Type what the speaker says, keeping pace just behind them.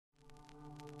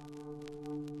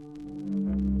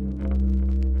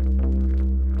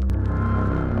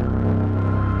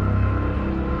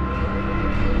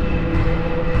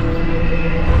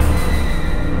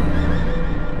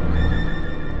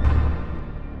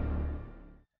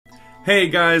Hey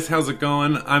guys, how's it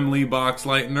going? I'm Lee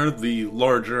Boxleitner, the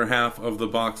larger half of the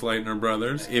Boxleitner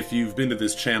brothers. If you've been to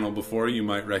this channel before, you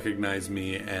might recognize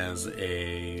me as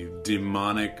a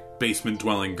demonic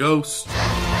basement-dwelling ghost.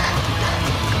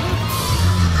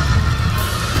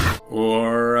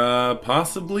 Or,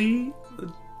 possibly a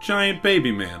giant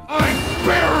baby man. I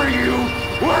bury you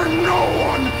where no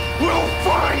one will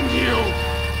find you!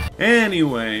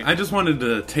 Anyway, I just wanted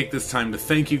to take this time to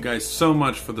thank you guys so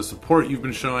much for the support you've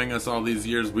been showing us all these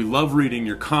years. We love reading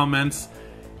your comments,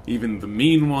 even the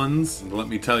mean ones. Let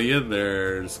me tell you,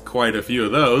 there's quite a few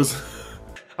of those.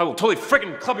 I will totally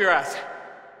friggin' club your ass.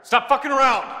 Stop fucking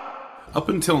around! Up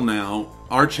until now,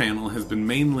 our channel has been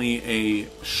mainly a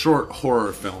short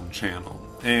horror film channel.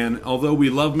 And although we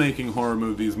love making horror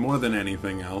movies more than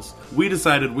anything else, we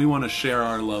decided we want to share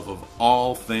our love of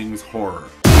all things horror.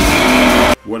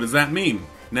 What does that mean?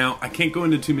 Now, I can't go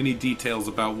into too many details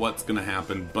about what's going to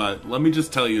happen, but let me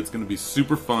just tell you it's going to be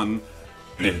super fun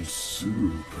and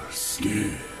super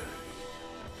scary.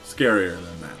 Scarier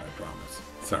than that, I promise.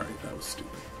 Sorry, that was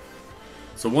stupid.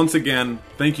 So once again,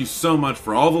 thank you so much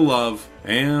for all the love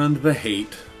and the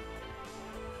hate.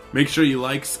 Make sure you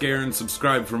like, share, and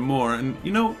subscribe for more, and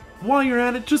you know, while you're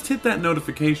at it, just hit that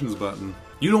notifications button.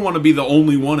 You don't want to be the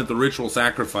only one at the ritual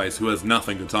sacrifice who has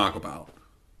nothing to talk about.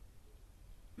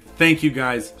 Thank you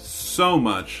guys so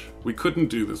much. We couldn't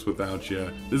do this without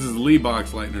you. This is Lee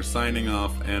Boxleitner signing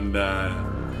off, and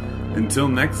until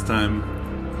next time,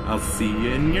 I'll see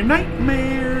you in your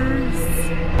nightmares.